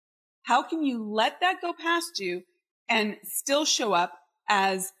How can you let that go past you and still show up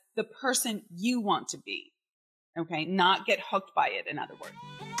as the person you want to be? Okay. Not get hooked by it, in other words.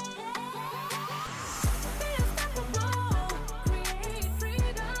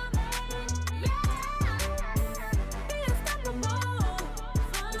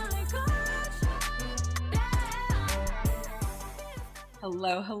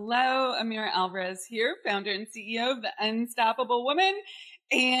 Hello, hello. Amira Alvarez here, founder and CEO of The Unstoppable Woman.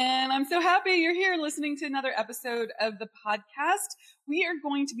 And I'm so happy you're here listening to another episode of the podcast. We are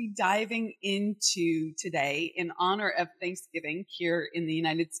going to be diving into today, in honor of Thanksgiving here in the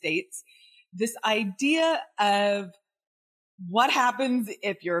United States, this idea of what happens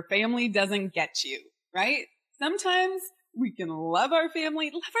if your family doesn't get you, right? Sometimes we can love our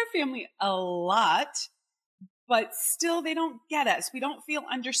family a lot, but still they don't get us. We don't feel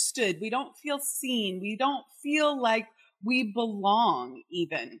understood. We don't feel seen. We don't feel like we belong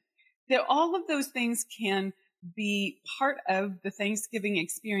even. All of those things can be part of the Thanksgiving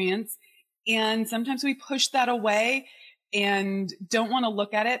experience. And sometimes we push that away and don't want to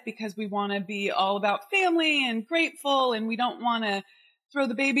look at it because we want to be all about family and grateful. And we don't want to throw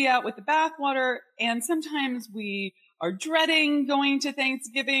the baby out with the bathwater. And sometimes we are dreading going to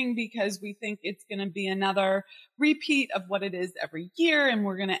Thanksgiving because we think it's going to be another repeat of what it is every year. And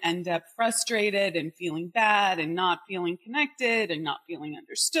we're going to end up frustrated and feeling bad and not feeling connected and not feeling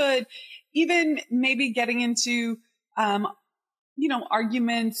understood, even maybe getting into,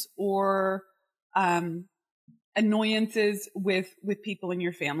 arguments or, annoyances with people in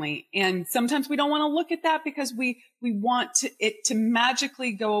your family. And sometimes we don't want to look at that because we want it to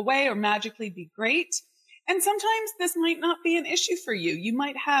magically go away or magically be great. And sometimes this might not be an issue for you. You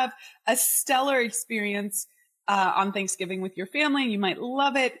might have a stellar experience on Thanksgiving with your family. You might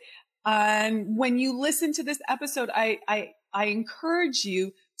love it. And when you listen to this episode, I encourage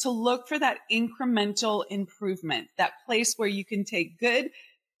you to look for that incremental improvement, that place where you can take good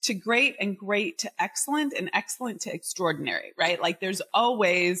to great and great to excellent and excellent to extraordinary, right? Like there's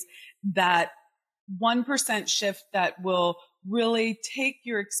always that 1% shift that will really take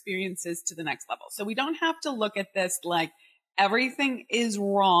your experiences to the next level. So we don't have to look at this like everything is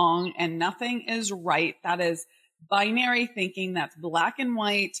wrong and nothing is right. That is binary thinking. That's black and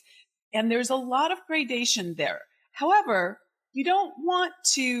white. And there's a lot of gradation there. However, you don't want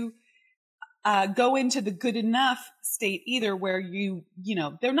to go into the good enough state either where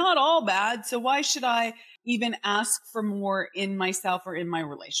they're not all bad. So why should I even ask for more in myself or in my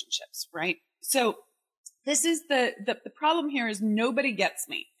relationships, right? So this is the problem here is nobody gets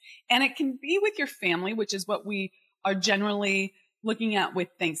me. And it can be with your family, which is what we are generally looking at with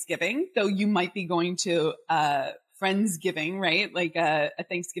Thanksgiving, though you might be going to Friendsgiving, right? Like a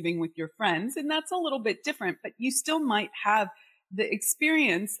Thanksgiving with your friends. And that's a little bit different, but you still might have the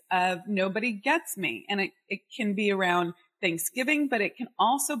experience of nobody gets me. And it can be around Thanksgiving, but it can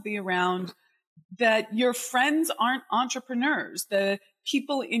also be around that your friends aren't entrepreneurs. The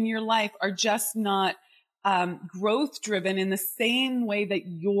people in your life are just not growth driven in the same way that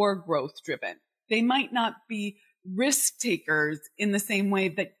you're growth driven. They might not be risk takers in the same way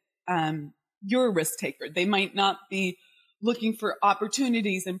that you're a risk taker. They might not be looking for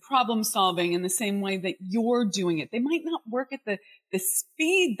opportunities and problem solving in the same way that you're doing it. They might not work at the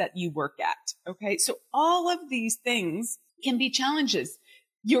speed that you work at. Okay. So all of these things can be challenges.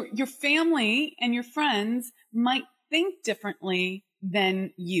 Your family and your friends might think differently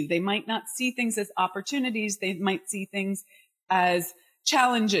than you. They might not see things as opportunities. They might see things as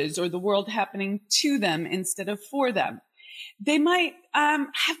challenges or the world happening to them instead of for them. They might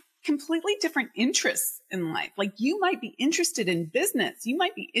have completely different interests in life. Like you might be interested in business. You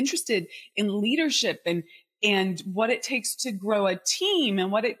might be interested in leadership and what it takes to grow a team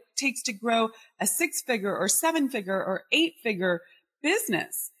and what it takes to grow a 6-figure or 7-figure or 8-figure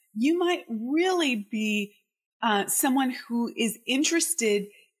business. You might really be someone who is interested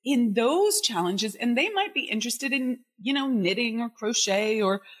in those challenges, and they might be interested in, knitting or crochet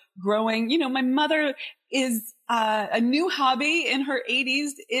or growing. My mother is a new hobby in her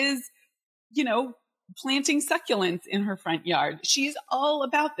 80s is, planting succulents in her front yard. She's all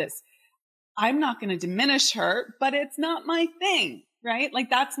about this. I'm not going to diminish her, but it's not my thing, right?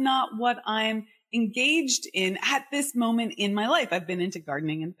 Like that's not what I'm engaged in at this moment in my life. I've been into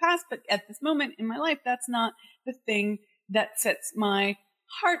gardening in the past, but at this moment in my life, that's not the thing that sets my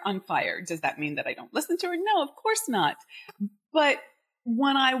heart on fire. Does that mean that I don't listen to her? No, of course not. But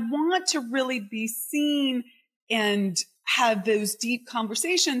when I want to really be seen and have those deep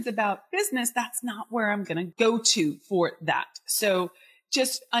conversations about business, that's not where I'm going to go to for that. So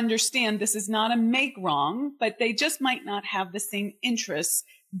just understand this is not a make wrong, but they just might not have the same interests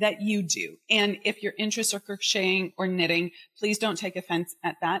that you do. And if your interests are crocheting or knitting, please don't take offense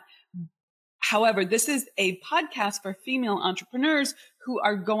at that. However, this is a podcast for female entrepreneurs who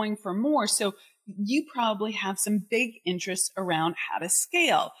are going for more. So you probably have some big interests around how to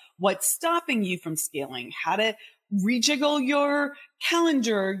scale, what's stopping you from scaling, how to rejiggle your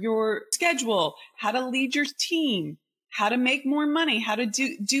calendar, your schedule, how to lead your team, how to make more money, how to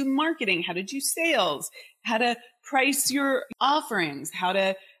do marketing, how to do sales, how to price your offerings, how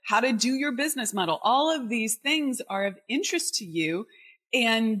to do your business model. All of these things are of interest to you,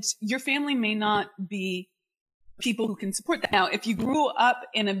 and your family may not be people who can support that. Now, if you grew up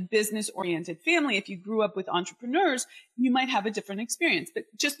in a business-oriented family, if you grew up with entrepreneurs, you might have a different experience, but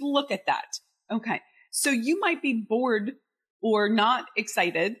just look at that. Okay. So you might be bored or not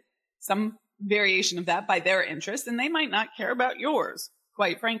excited, some variation of that, by their interests, and they might not care about yours,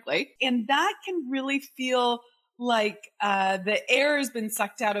 quite frankly. And that can really feel like the air has been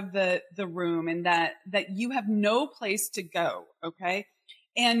sucked out of the room, and that you have no place to go. Okay.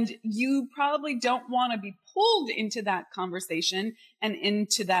 And you probably don't want to be pulled into that conversation and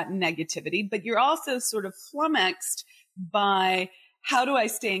into that negativity, but you're also sort of flummoxed by, how do I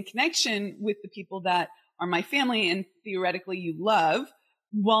stay in connection with the people that are my family and theoretically you love,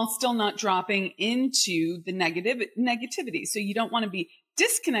 while still not dropping into the negativity. So you don't want to be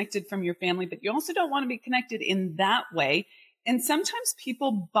disconnected from your family, but you also don't want to be connected in that way. And sometimes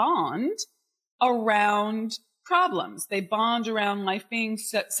people bond around problems. They bond around life being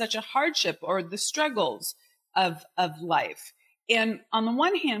such a hardship, or the struggles of life. And on the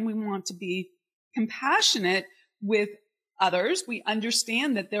one hand, we want to be compassionate with others. We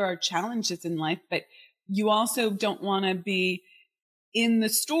understand that there are challenges in life, but you also don't want to be in the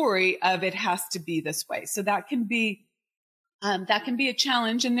story of it has to be this way. So that can be a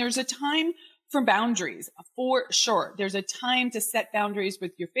challenge. And there's a time for boundaries, for sure. There's a time to set boundaries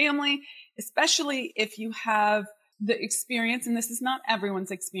with your family, especially if you have the experience, and this is not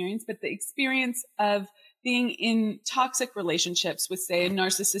everyone's experience, but the experience of being in toxic relationships with, say, a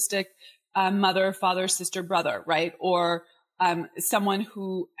narcissistic mother, father, sister, brother, right? Or someone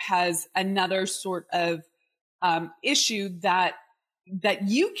who has another sort of issue that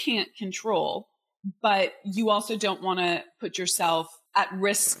you can't control, but you also don't want to put yourself at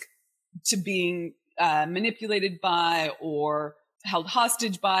risk to being manipulated by, or held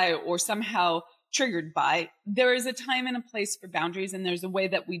hostage by, or somehow triggered by. There is a time and a place for boundaries, and there's a way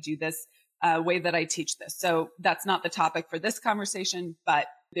that we do this, a way that I teach this. So that's not the topic for this conversation, but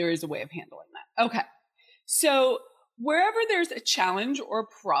there is a way of handling that. Okay. So wherever there's a challenge or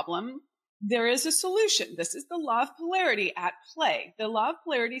a problem, there is a solution. This is the law of polarity at play. The law of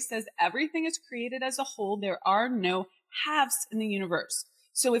polarity says everything is created as a whole. There are no halves in the universe.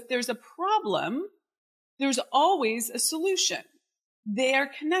 So if there's a problem, there's always a solution. They are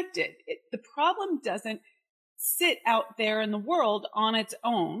connected. The problem doesn't sit out there in the world on its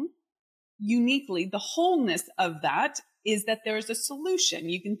own uniquely. The wholeness of that is that there is a solution.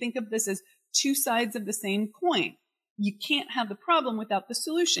 You can think of this as two sides of the same coin. You can't have the problem without the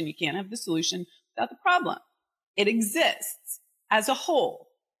solution. You can't have the solution without the problem. It exists as a whole.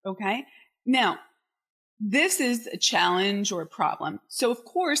 Okay. Now, this is a challenge or a problem. So of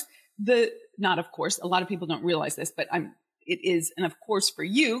course, not of course, a lot of people don't realize this, but it is, and of course for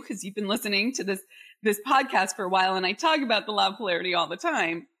you, because you've been listening to this podcast for a while, and I talk about the law of polarity all the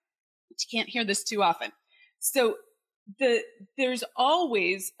time, but you can't hear this too often. So there's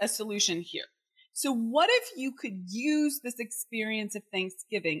always a solution here. So what if you could use this experience of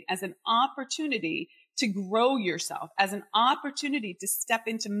Thanksgiving as an opportunity to grow yourself, as an opportunity to step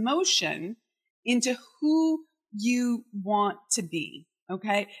into motion into who you want to be,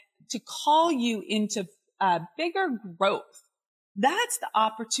 okay? To call you into bigger growth. That's the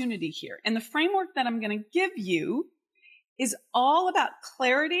opportunity here. And the framework that I'm going to give you is all about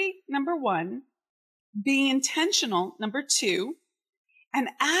clarity, number one, being intentional, number two, and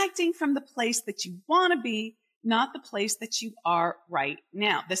acting from the place that you want to be, not the place that you are right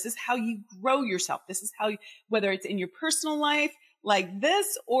now. This is how you grow yourself. This is how whether it's in your personal life like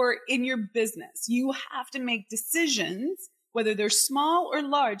this or in your business, you have to make decisions, whether they're small or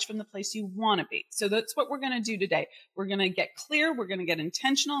large, from the place you want to be. So that's what we're going to do today. We're going to get clear. We're going to get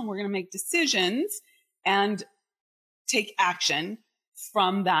intentional, and we're going to make decisions and take action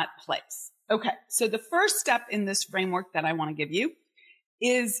from that place. Okay. So the first step in this framework that I want to give you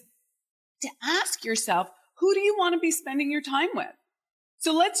is to ask yourself, who do you want to be spending your time with?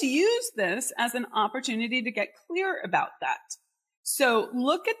 So let's use this as an opportunity to get clear about that. So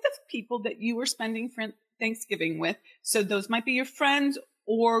look at the people that you are spending Thanksgiving with. So those might be your friends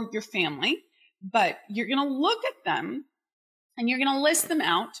or your family, but you're going to look at them and you're going to list them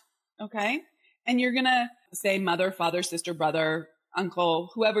out. Okay. And you're going to say mother, father, sister, brother,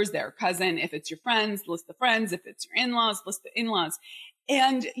 uncle, whoever's there, cousin. If it's your friends, list the friends. If it's your in-laws, list the in-laws.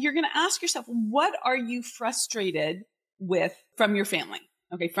 And you're going to ask yourself, what are you frustrated with from your family?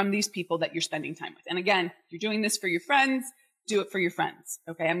 Okay. From these people that you're spending time with. And again, you're doing this for your friends, do it for your friends.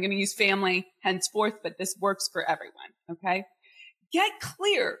 Okay. I'm going to use family henceforth, but this works for everyone. Okay. Get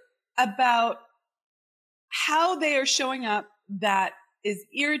clear about how they are showing up that is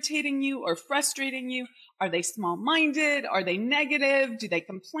irritating you or frustrating you. Are they small-minded? Are they negative? Do they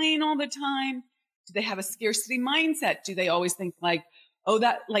complain all the time? Do they have a scarcity mindset? Do they always think like, oh,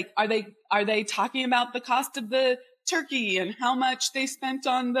 that, like, are they talking about the cost of the turkey and how much they spent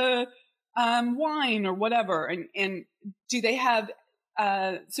on the wine or whatever? And do they have,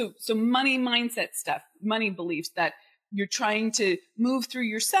 so money mindset stuff, money beliefs that you're trying to move through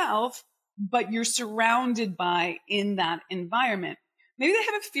yourself, but you're surrounded by in that environment. Maybe they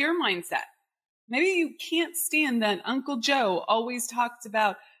have a fear mindset. Maybe you can't stand that Uncle Joe always talks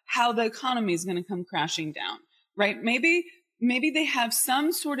about how the economy is going to come crashing down, right? Maybe they have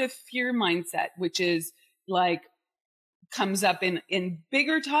some sort of fear mindset, which is like comes up in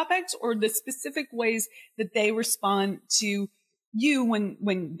bigger topics or the specific ways that they respond to you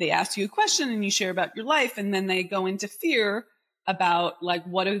when they ask you a question and you share about your life, and then they go into fear about like,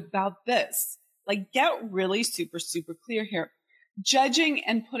 what about this? Like, get really super, super clear here. Judging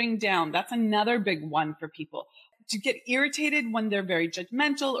and putting down. That's another big one for people to get irritated when they're very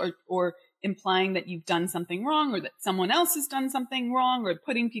judgmental or implying that you've done something wrong or that someone else has done something wrong or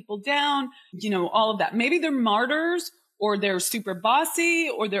putting people down, all of that. Maybe they're martyrs or they're super bossy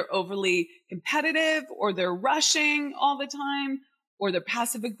or they're overly competitive or they're rushing all the time or they're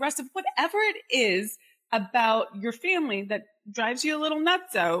passive aggressive, whatever it is about your family that drives you a little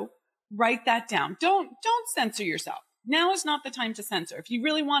nutso, write that down. Don't censor yourself. Now is not the time to censor. If you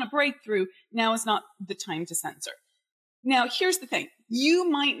really want a breakthrough, now is not the time to censor. Now, here's the thing.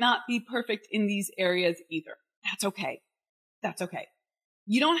 You might not be perfect in these areas either. That's okay. That's okay.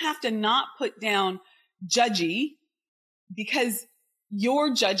 You don't have to not put down judgy because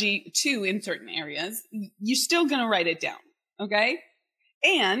you're judgy too in certain areas. You're still going to write it down. Okay.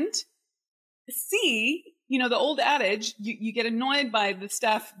 And C, the old adage, you get annoyed by the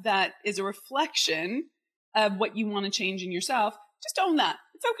stuff that is a reflection of what you want to change in yourself. Just own that.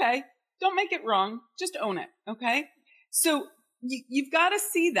 It's okay. Don't make it wrong. Just own it. Okay. So you've got to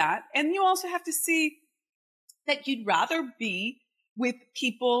see that. And you also have to see that you'd rather be with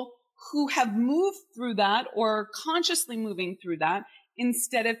people who have moved through that or are consciously moving through that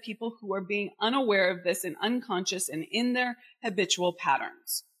instead of people who are being unaware of this and unconscious and in their habitual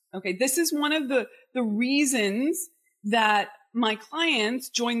patterns. Okay. This is one of the reasons that my clients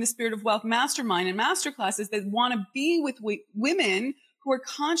join the Spirit of Wealth Mastermind and masterclasses that want to be with women who are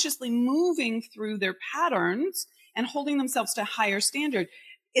consciously moving through their patterns and holding themselves to a higher standard.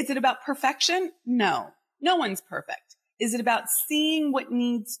 Is it about perfection? No. No one's perfect. Is it about seeing what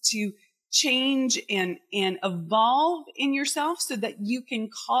needs to change and evolve in yourself so that you can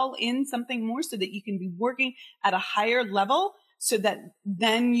call in something more, so that you can be working at a higher level, so that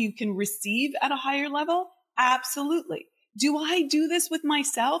then you can receive at a higher level? Absolutely. Do I do this with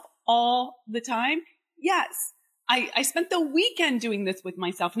myself all the time? Yes. I spent the weekend doing this with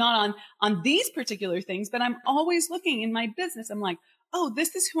myself, not on these particular things, but I'm always looking in my business. I'm like, oh,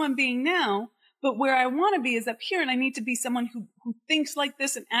 this is who I'm being now, but where I want to be is up here. And I need to be someone who thinks like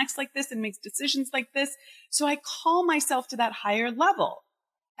this and acts like this and makes decisions like this. So I call myself to that higher level.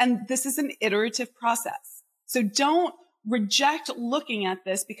 And this is an iterative process. So don't reject looking at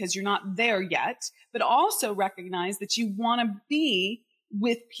this because you're not there yet, but also recognize that you want to be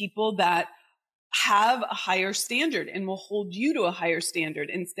with people that have a higher standard and will hold you to a higher standard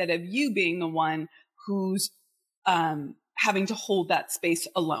instead of you being the one who's having to hold that space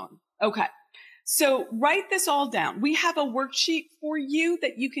alone. Okay. So write this all down. We have a worksheet for you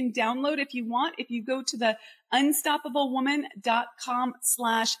that you can download if you want. If you go to the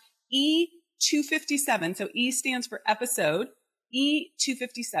unstoppablewoman.com/E257. So E stands for episode,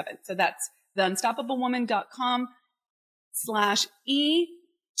 E257. So that's the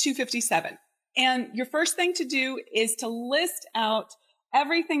unstoppablewoman.com/E257. And your first thing to do is to list out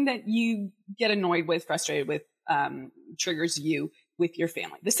everything that you get annoyed with, frustrated with, triggers you with your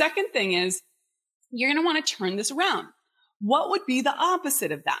family. The second thing is you're going to want to turn this around. What would be the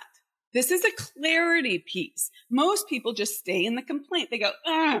opposite of that? This is a clarity piece. Most people just stay in the complaint. They go,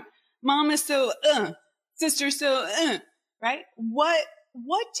 mom is so, sister so, right? What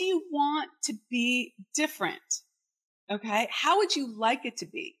do you want to be different? Okay. How would you like it to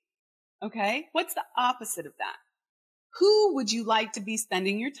be? Okay. What's the opposite of that? Who would you like to be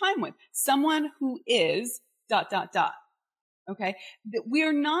spending your time with? Someone who is ... Okay. That we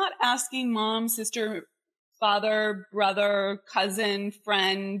are not asking mom, sister, father, brother, cousin,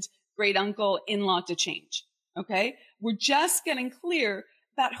 friend, great uncle, in-law to change. Okay. We're just getting clear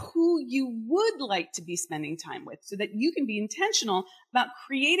about who you would like to be spending time with so that you can be intentional about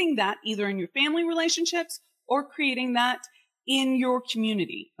creating that either in your family relationships or creating that in your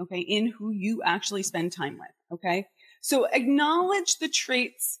community. Okay. In who you actually spend time with. Okay. So acknowledge the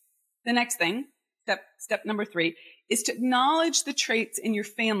traits. The next thing, step number 3, is to acknowledge the traits in your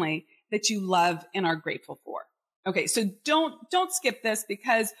family that you love and are grateful for. Okay. So don't skip this,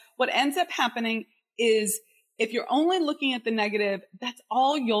 because what ends up happening is if you're only looking at the negative, that's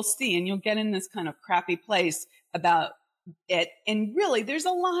all you'll see. And you'll get in this kind of crappy place about it. And really, there's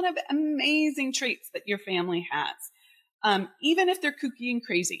a lot of amazing traits that your family has, even if they're kooky and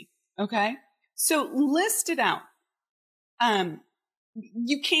crazy. Okay. So list it out.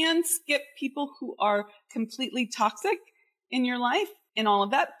 You can skip people who are completely toxic in your life and all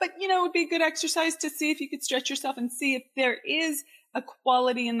of that, but it would be a good exercise to see if you could stretch yourself and see if there is a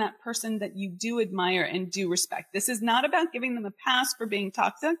quality in that person that you do admire and do respect. This is not about giving them a pass for being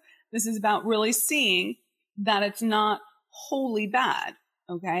toxic. This is about really seeing that it's not wholly bad.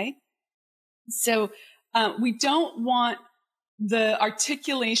 Okay. So, we don't want the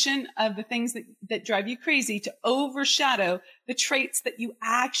articulation of the things that drive you crazy to overshadow the traits that you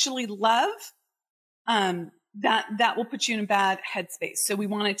actually love. That will put you in a bad headspace. So we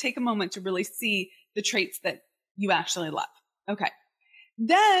want to take a moment to really see the traits that you actually love. Okay.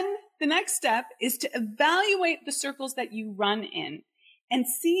 Then the next step is to evaluate the circles that you run in and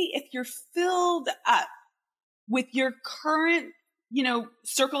see if you're filled up with your current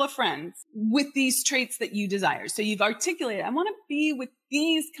circle of friends with these traits that you desire. So you've articulated, I want to be with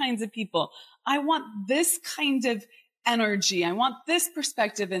these kinds of people. I want this kind of energy. I want this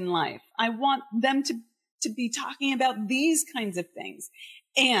perspective in life. I want them to be talking about these kinds of things.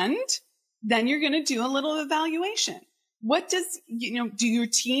 And then you're going to do a little evaluation. What does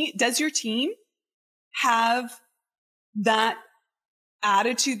your team have that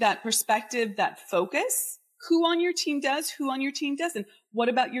attitude, that perspective, that focus? Who on your team does, who on your team doesn't? What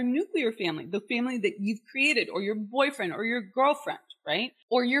about your nuclear family, the family that you've created, or your boyfriend or your girlfriend, right?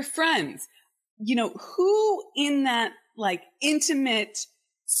 Or your friends? Who in that intimate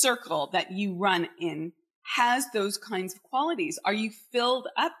circle that you run in has those kinds of qualities? Are you filled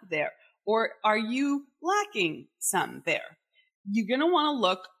up there, or are you lacking some there? You're going to want to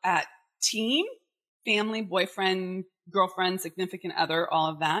look at team, family, boyfriend, girlfriend, significant other,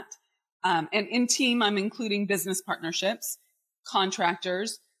 all of that. And in team, I'm including business partnerships,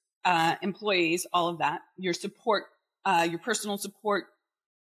 contractors, employees, all of that. Your support, your personal support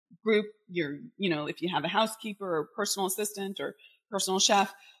group, if you have a housekeeper or personal assistant or personal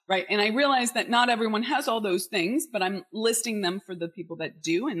chef, right? And I realize that not everyone has all those things, but I'm listing them for the people that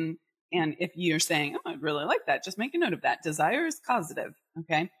do. And if you're saying, oh, I'd really like that, just make a note of that. Desire is causative.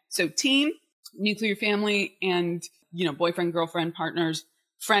 Okay. So team, nuclear family, and, boyfriend, girlfriend, partners,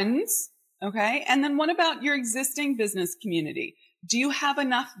 friends. Okay. And then what about your existing business community? Do you have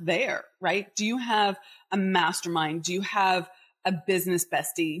enough there, right? Do you have a mastermind? Do you have a business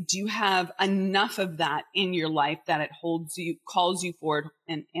bestie? Do you have enough of that in your life that it holds you, calls you forward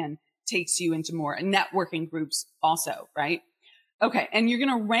and takes you into more networking groups also, right? Okay. And you're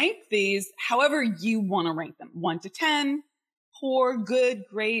going to rank these however you want to rank them. 1 to 10, poor, good,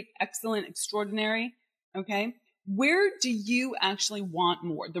 great, excellent, extraordinary. Okay. Where do you actually want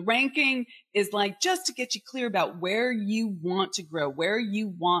more? The ranking is just to get you clear about where you want to grow, where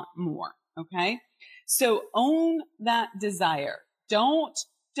you want more. Okay. So own that desire. Don't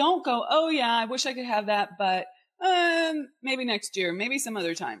go, oh yeah, I wish I could have that, but, maybe next year, maybe some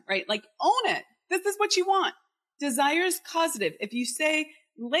other time, right? Own it. This is what you want. Desire is causative. If you say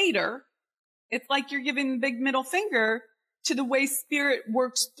later, it's like you're giving the big middle finger to the way spirit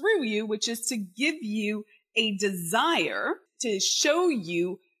works through you, which is to give you a desire to show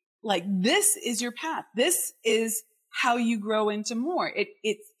you this is your path. This is how you grow into more.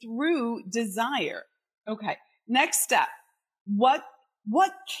 It's through desire. Okay. Next step. What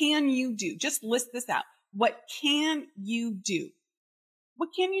can you do? Just list this out. What can you do? What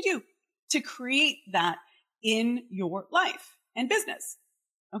can you do to create that in your life and business?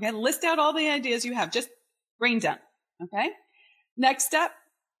 Okay. List out all the ideas you have. Just brain dump. Okay. Next step.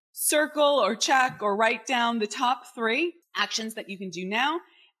 Circle or check or write down the top 3 actions that you can do now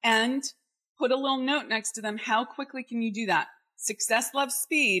and put a little note next to them. How quickly can you do that? Success loves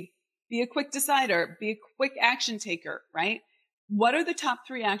speed. Be a quick decider. Be a quick action taker, right? What are the top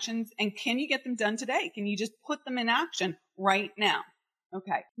 3 actions, and can you get them done today? Can you just put them in action right now?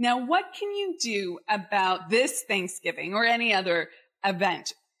 Okay. Now, what can you do about this Thanksgiving or any other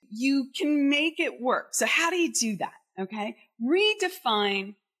event? You can make it work. So how do you do that? Okay.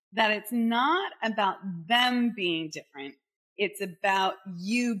 Redefine that it's not about them being different. It's about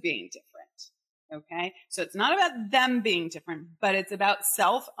you being different. Okay. So it's not about them being different, but it's about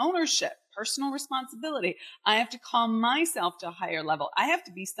self-ownership, personal responsibility. I have to call myself to a higher level. I have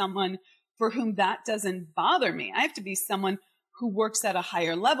to be someone for whom that doesn't bother me. I have to be someone who works at a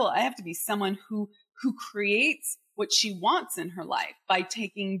higher level. I have to be someone who creates what she wants in her life by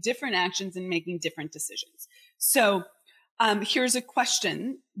taking different actions and making different decisions. So here's a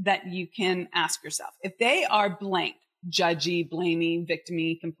question that you can ask yourself. If they are blank, judgy, blaming,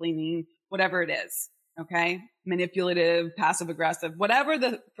 victimy, complaining, whatever it is, okay, manipulative, passive aggressive, whatever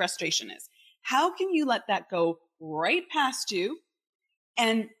the frustration is, how can you let that go right past you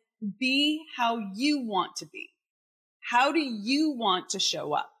and be how you want to be? How do you want to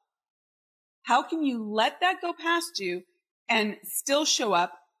show up? How can you let that go past you and still show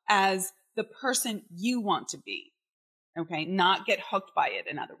up as the person you want to be? Okay. Not get hooked by it,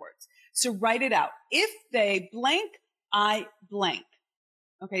 in other words. So write it out. If they blank, I blank.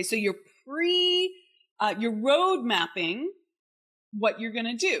 Okay. So you're road mapping what you're going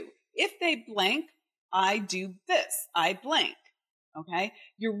to do. If they blank, I do this. I blank. Okay.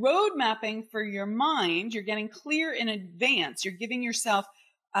 You're road mapping for your mind. You're getting clear in advance. You're giving yourself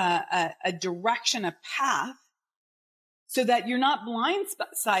a direction, a path, so that you're not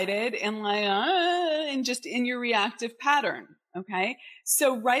blindsided and and just in your reactive pattern. Okay.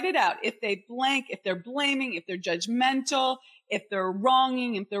 So write it out. If they blank, if they're blaming, if they're judgmental, if they're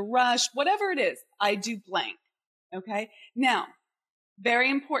wronging, if they're rushed, whatever it is, I do blank. Okay. Now, very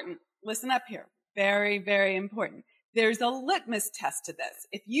important. Listen up here. Very, very important. There's a litmus test to this.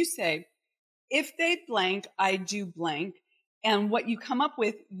 If you say, if they blank, I do blank. And what you come up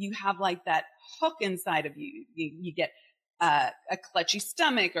with, you have like that hook inside of you. You get a clutchy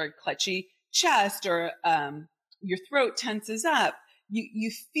stomach or a clutchy chest, or your throat tenses up.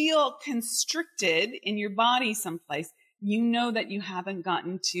 You feel constricted in your body someplace. You know that you haven't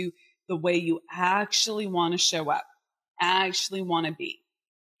gotten to the way you actually want to show up, actually want to be.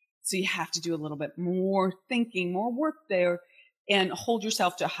 So you have to do a little bit more thinking, more work there, and hold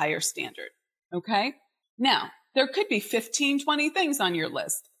yourself to a higher standard. Okay. Now, there could be 15, 20 things on your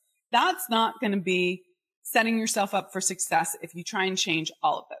list. That's not going to be setting yourself up for success if you try and change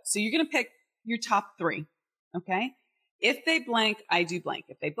all of those. So you're going to pick your top 3. Okay. If they blank, I do blank.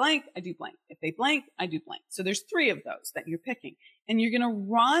 If they blank, I do blank. If they blank, I do blank. So there's 3 of those that you're picking, and you're going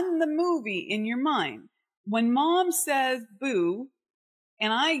to run the movie in your mind. When mom says boo,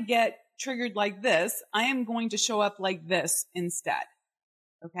 and I get triggered like this, I am going to show up like this instead.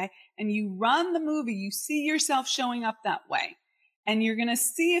 Okay. And you run the movie, you see yourself showing up that way, and you're going to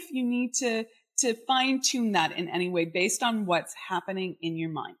see if you need to fine tune that in any way based on what's happening in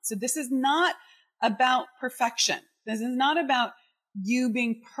your mind. So this is not about perfection. This is not about you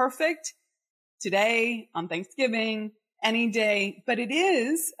being perfect today, on Thanksgiving, any day, but it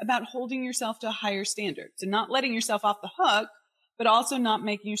is about holding yourself to a higher standard. So not letting yourself off the hook, but also not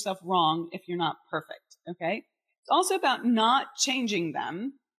making yourself wrong if you're not perfect. Okay. It's also about not changing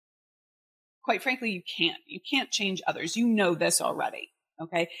them. Quite frankly, you can't. You can't change others. You know this already.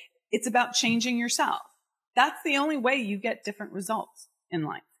 Okay. It's about changing yourself. That's the only way you get different results in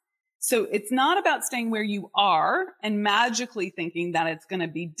life. So it's not about staying where you are and magically thinking that it's going to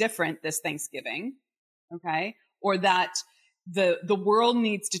be different this Thanksgiving. Okay. Or that the world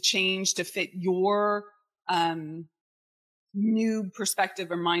needs to change to fit your, new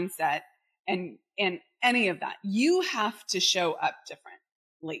perspective or mindset and any of that. You have to show up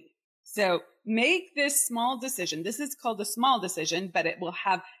differently. So make this small decision. This is called a small decision, but it will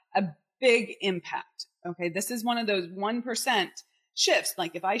have a big impact. Okay. This is one of those 1% shifts.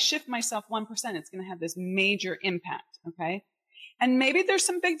 Like if I shift myself 1%, it's going to have this major impact. Okay. And maybe there's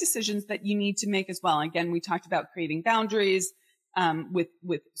some big decisions that you need to make as well. Again, we talked about creating boundaries,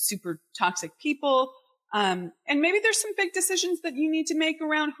 with super toxic people. And maybe there's some big decisions that you need to make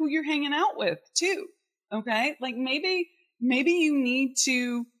around who you're hanging out with too. Okay. Like maybe you need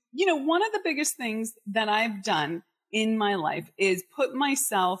to, one of the biggest things that I've done in my life is put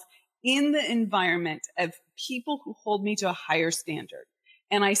myself in the environment of people who hold me to a higher standard.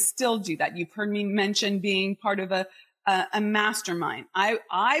 And I still do that. You've heard me mention being part of a mastermind.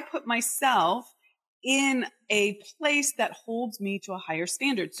 I put myself in a place that holds me to a higher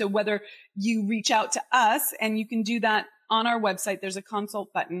standard. So whether you reach out to us, and you can do that on our website, there's a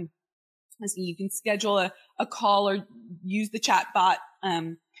consult button So you can schedule a call or use the chat bot,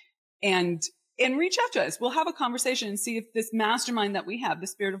 and reach out to us. We'll have a conversation and see if this mastermind that we have, the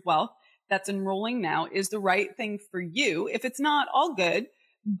Spirit of Wealth, that's enrolling now, is the right thing for you. If it's not, all good,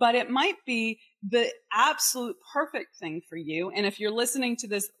 but it might be the absolute perfect thing for you. And if you're listening to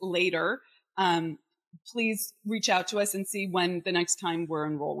this later, please reach out to us and see when the next time we're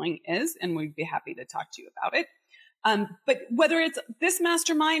enrolling is, and we'd be happy to talk to you about it. But whether it's this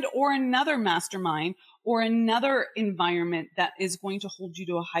mastermind or another mastermind or another environment that is going to hold you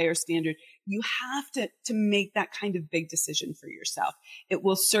to a higher standard, you have to make that kind of big decision for yourself. It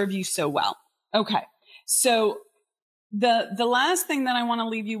will serve you so well. Okay. So the last thing that I want to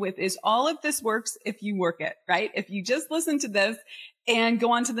leave you with is all of this works if you work it, right? If you just listen to this and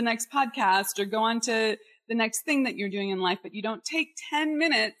go on to the next podcast or go on to the next thing that you're doing in life, but you don't take 10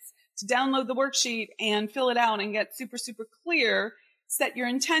 minutes to download the worksheet and fill it out and get super, super clear, set your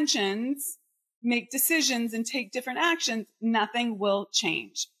intentions, make decisions, and take different actions, nothing will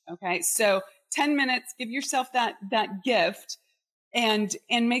change. Okay. So 10 minutes, give yourself that gift and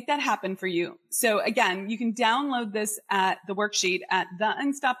make that happen for you. So again, you can download this at the worksheet at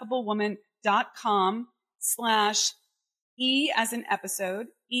theunstoppablewoman.com/E as in episode,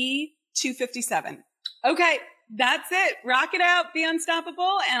 E257. Okay. That's it. Rock it out. Be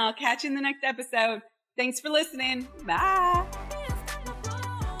unstoppable. And I'll catch you in the next episode. Thanks for listening. Bye.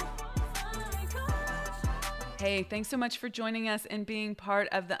 Hey, thanks so much for joining us and being part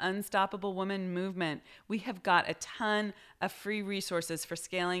of the Unstoppable Woman movement. We have got a ton of free resources for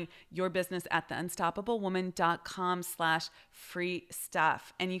scaling your business at theunstoppablewoman.com/free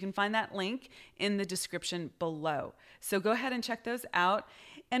stuff. And you can find that link in the description below. So go ahead and check those out.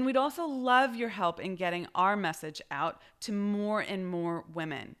 And we'd also love your help in getting our message out to more and more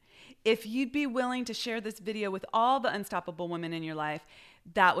women. If you'd be willing to share this video with all the unstoppable women in your life,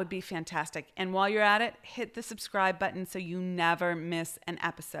 that would be fantastic. And while you're at it, hit the subscribe button so you never miss an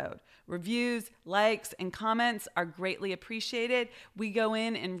episode. Reviews, likes, and comments are greatly appreciated. We go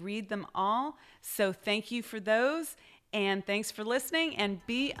in and read them all. So thank you for those. And thanks for listening, and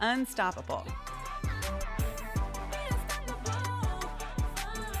be unstoppable.